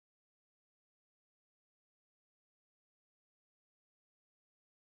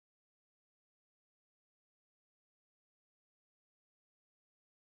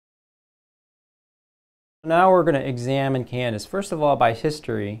Now we're going to examine Candace. First of all, by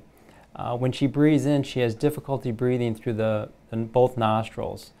history, when she breathes in, she has difficulty breathing through both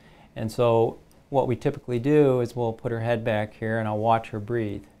nostrils. And so what we typically do is we'll put her head back here and I'll watch her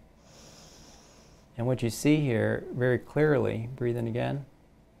breathe. And what you see here very clearly, breathe in again,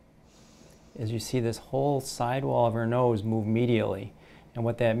 is you see this whole sidewall of her nose move medially. And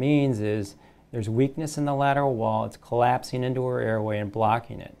what that means is there's weakness in the lateral wall, it's collapsing into her airway and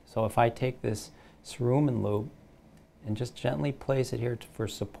blocking it. So if I take this cerumen loop and just gently place it here for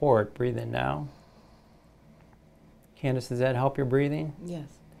support, breathe in now. Candace, does that help your breathing? Yes.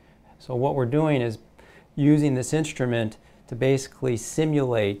 So what we're doing is using this instrument to basically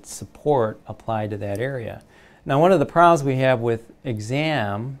simulate support applied to that area. Now, one of the problems we have with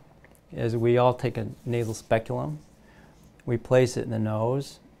exam is we all take a nasal speculum, we place it in the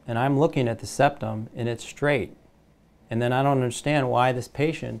nose, and I'm looking at the septum and it's straight. And then I don't understand why this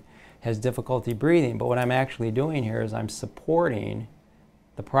patient has difficulty breathing, but what I'm actually doing here is I'm supporting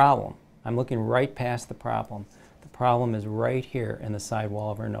the problem. I'm looking right past the problem. The problem is right here in the side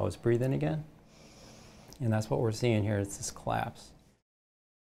wall of her nose. Breathe in again. And that's what we're seeing here, it's this collapse.